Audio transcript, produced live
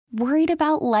Worried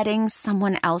about letting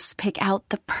someone else pick out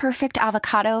the perfect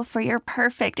avocado for your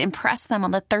perfect impress them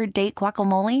on the third date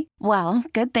guacamole? Well,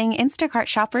 good thing Instacart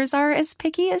shoppers are as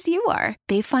picky as you are.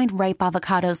 They find ripe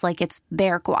avocados like it's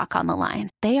their guac on the line.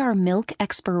 They are milk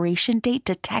expiration date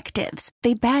detectives.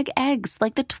 They bag eggs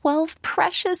like the 12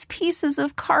 precious pieces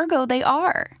of cargo they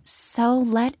are. So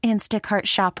let Instacart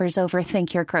shoppers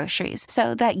overthink your groceries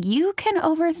so that you can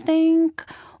overthink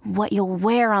what you'll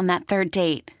wear on that third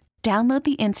date. Download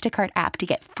the Instacart app to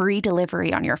get free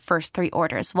delivery on your first 3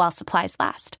 orders while supplies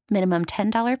last. Minimum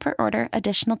 $10 per order.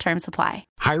 Additional terms apply.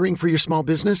 Hiring for your small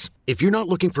business? If you're not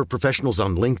looking for professionals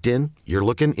on LinkedIn, you're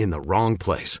looking in the wrong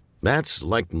place. That's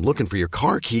like looking for your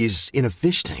car keys in a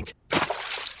fish tank.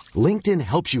 LinkedIn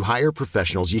helps you hire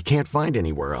professionals you can't find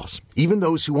anywhere else, even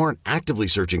those who aren't actively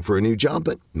searching for a new job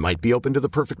but might be open to the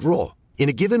perfect role. In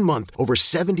a given month, over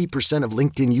 70% of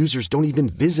LinkedIn users don't even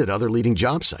visit other leading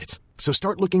job sites. So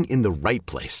start looking in the right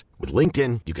place. With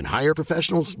LinkedIn, you can hire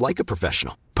professionals like a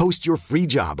professional. Post your free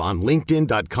job on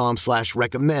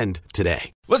linkedin.com/recommend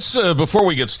today. Let's, before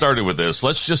we get started with this,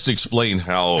 let's just explain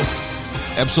how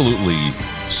absolutely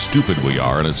stupid we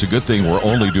are. And it's a good thing we're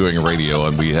only doing radio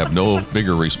and we have no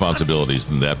bigger responsibilities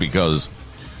than that, because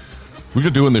we've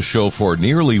been doing this show for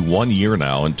nearly 1 year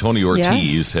now, and Tony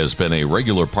Ortiz has been a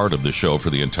regular part of the show for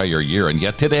the entire year. And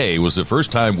yet today was the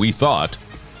first time we thought,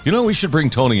 you know, we should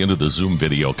bring Tony into the Zoom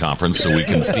video conference so we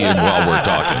can see him while we're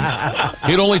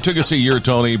talking. It only took us a year,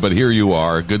 Tony, but here you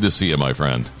are. Good to see you, my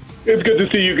friend. It's good to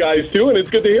see you guys, too, and it's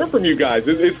good to hear from you guys.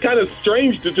 It's kind of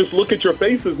strange to just look at your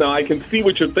faces now. I can see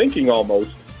what you're thinking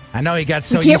almost. I know, he got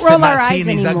so used to not seeing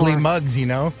these ugly mugs, you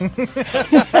know.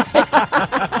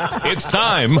 It's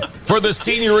time for the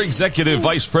Senior Executive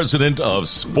Vice President of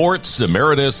Sports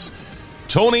Emeritus,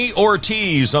 Tony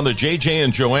Ortiz, on the JJ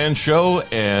and Joanne Show,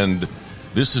 and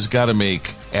this has got to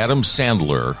make Adam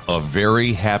Sandler a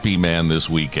very happy man this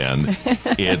weekend.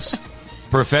 It's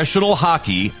professional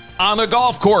hockey on a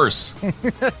golf course.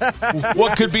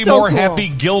 What could be more cool, Happy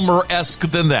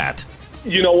Gilmore-esque than that?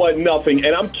 You know what? Nothing.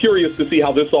 And I'm curious to see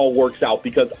how this all works out,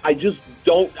 because I just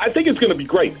don't. I think it's going to be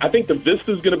great. I think the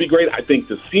vista is going to be great. I think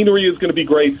the scenery is going to be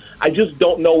great. I just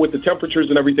don't know with the temperatures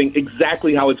and everything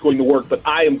exactly how it's going to work. But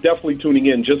I am definitely tuning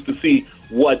in just to see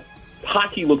what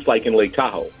hockey looks like in Lake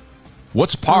Tahoe.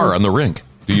 What's par on the rink?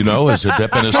 Do you know? Has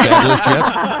that been established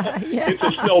yet? Yeah. It's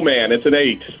a snowman. It's an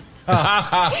 8. So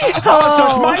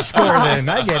it's my score then.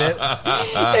 I get it.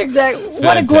 Exactly. Fantastic.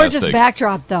 What a gorgeous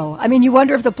backdrop, though. I mean, you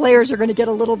wonder if the players are going to get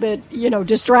a little bit,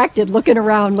 distracted looking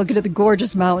around, looking at the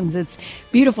gorgeous mountains. It's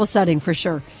beautiful setting for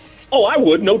sure. Oh, I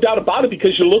would, no doubt about it,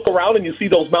 because you look around and you see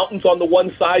those mountains on the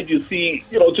one side, you see,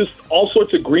 just all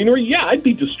sorts of greenery. Yeah, I'd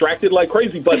be distracted like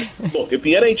crazy. But look, if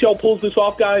the NHL pulls this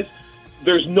off, guys,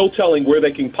 there's no telling where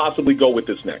they can possibly go with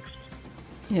this next.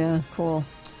 Yeah, cool.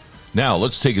 Now,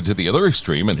 let's take it to the other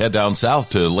extreme and head down south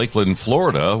to Lakeland,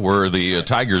 Florida, where the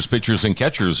Tigers pitchers and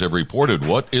catchers have reported.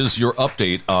 What is your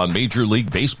update on Major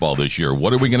League Baseball this year?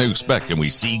 What are we going to expect? Can we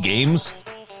see games?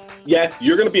 Yeah,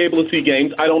 you're going to be able to see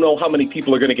games. I don't know how many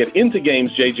people are going to get into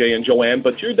games, JJ and Joanne,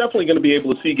 but you're definitely going to be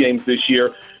able to see games this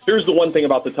year. Here's the one thing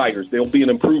about the Tigers. They'll be an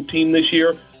improved team this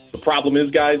year. The problem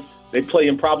is, guys, they play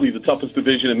in probably the toughest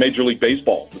division in Major League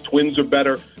Baseball. The Twins are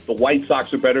better. The White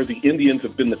Sox are better. The Indians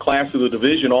have been the class of the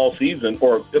division all season,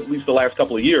 or at least the last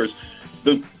couple of years.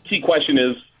 The key question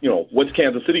is, what's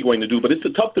Kansas City going to do? But it's a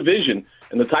tough division,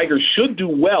 and the Tigers should do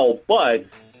well. But,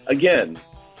 again,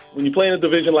 when you play in a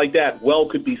division like that, well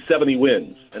could be 70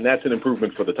 wins, and that's an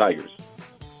improvement for the Tigers.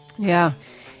 Yeah.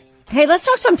 Hey, let's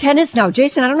talk some tennis now.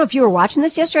 Jason, I don't know if you were watching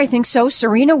this yesterday. I think so.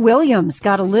 Serena Williams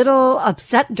got a little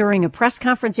upset during a press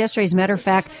conference yesterday. As a matter of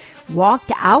fact,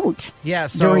 walked out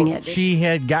during it. She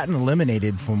had gotten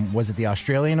eliminated from, was it the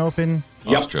Australian Open?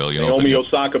 Yep. Australian Naomi Open.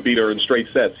 Osaka beat her in straight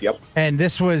sets, yep. And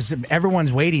this was,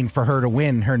 everyone's waiting for her to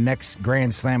win her next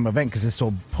Grand Slam event because this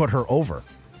will put her over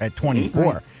at 24.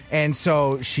 Mm-hmm. And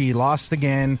so she lost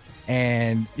again.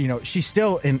 And, she's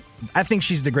still in, I think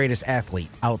she's the greatest athlete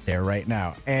out there right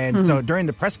now. And so during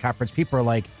the press conference, people are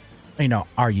like,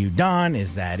 are you done?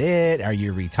 Is that it? Are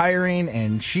you retiring?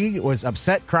 And she was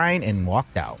upset, crying, and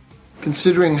walked out.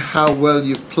 Considering how well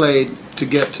you've played to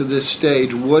get to this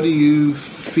stage, what do you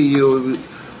feel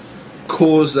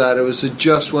caused that? Or was it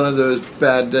just one of those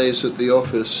bad days at the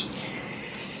office?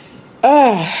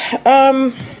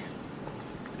 I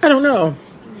don't know.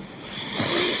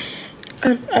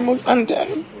 I'm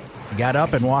done. Got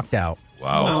up and walked out.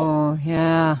 Wow. Oh,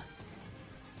 yeah.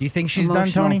 Do you think she's done,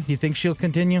 Tony? Do you think she'll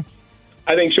continue?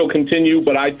 I think she'll continue,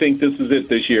 but I think this is it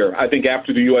this year. I think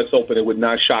after the U.S. Open, it would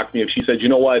not shock me if she said, you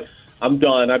know what, I'm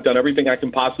done. I've done everything I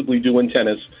can possibly do in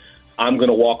tennis. I'm going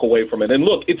to walk away from it. And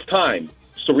look, it's time.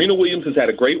 Serena Williams has had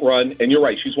a great run, and you're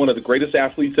right, she's one of the greatest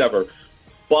athletes ever.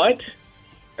 But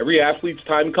every athlete's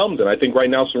time comes, and I think right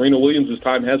now Serena Williams'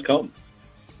 time has come.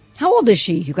 How old is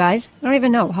she, you guys? I don't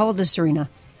even know. How old is Serena?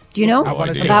 Do you know? I want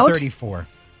to say About? 34.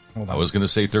 I was going to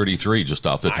say 33 just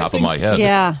off the top of my head.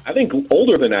 Yeah. I think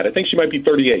older than that. I think she might be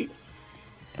 38.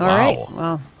 All right.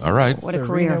 Wow. All right. What a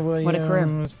career. What a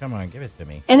career. Come on, give it to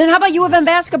me. And then how about U of M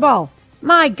basketball?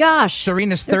 My gosh.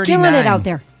 Serena's They're 39. killing it out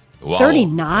there. Wow.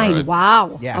 39. Right.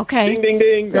 Wow. Yeah. Okay. Ding, ding,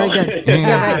 ding. Very good.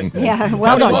 Yeah, right. Yeah.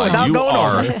 Well That's done. what Tom. you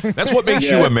are. That's what makes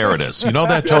you emeritus. You know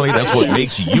that, Tony? That's what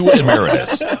makes you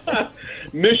emeritus.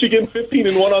 Michigan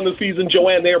 15-1 on the season.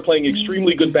 Joanne, they are playing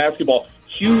extremely good basketball.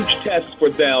 Huge test for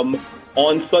them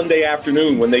on Sunday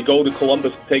afternoon when they go to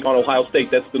Columbus to take on Ohio State.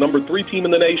 That's the number 3 team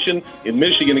in the nation in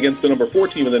Michigan against the number 4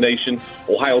 team in the nation,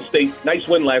 Ohio State. Nice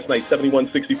win last night,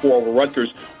 71-64 over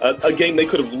Rutgers. A game they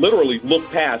could have literally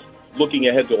looked past looking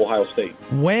ahead to Ohio State.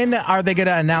 When are they going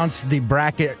to announce the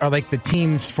bracket or like the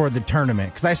teams for the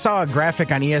tournament? Because I saw a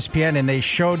graphic on ESPN and they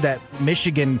showed that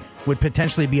Michigan would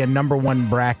potentially be a number 1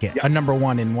 bracket, a number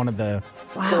 1 in one of the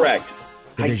Correct.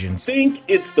 divisions. I think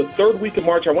it's the third week of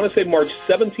March. I want to say March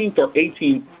 17th or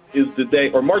 18th is the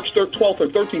day, or March 12th or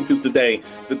 13th is the day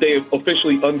that they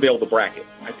officially unveil the bracket.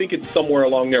 I think it's somewhere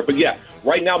along there. But yeah,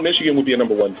 right now Michigan would be a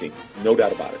number 1 team. No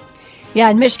doubt about it. Yeah,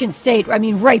 and Michigan State, I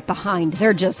mean, right behind.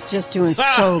 They're just doing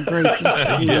so great this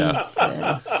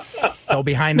season. Go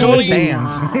behind those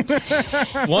stands.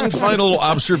 One final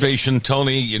observation,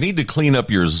 Tony. You need to clean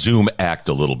up your Zoom act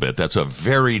a little bit. That's a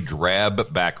very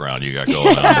drab background you got going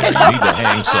on there. You need to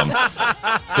hang some.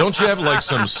 Don't you have like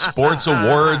some sports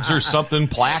awards or something,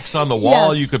 plaques on the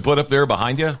wall you could put up there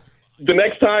behind you? The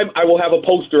next time, I will have a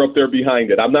poster up there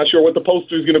behind it. I'm not sure what the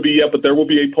poster is going to be yet, but there will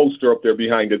be a poster up there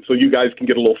behind it, so you guys can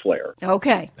get a little flair.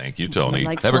 Okay. Thank you, Tony.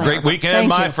 Like have a flair. great weekend, Thank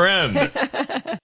my you. friend.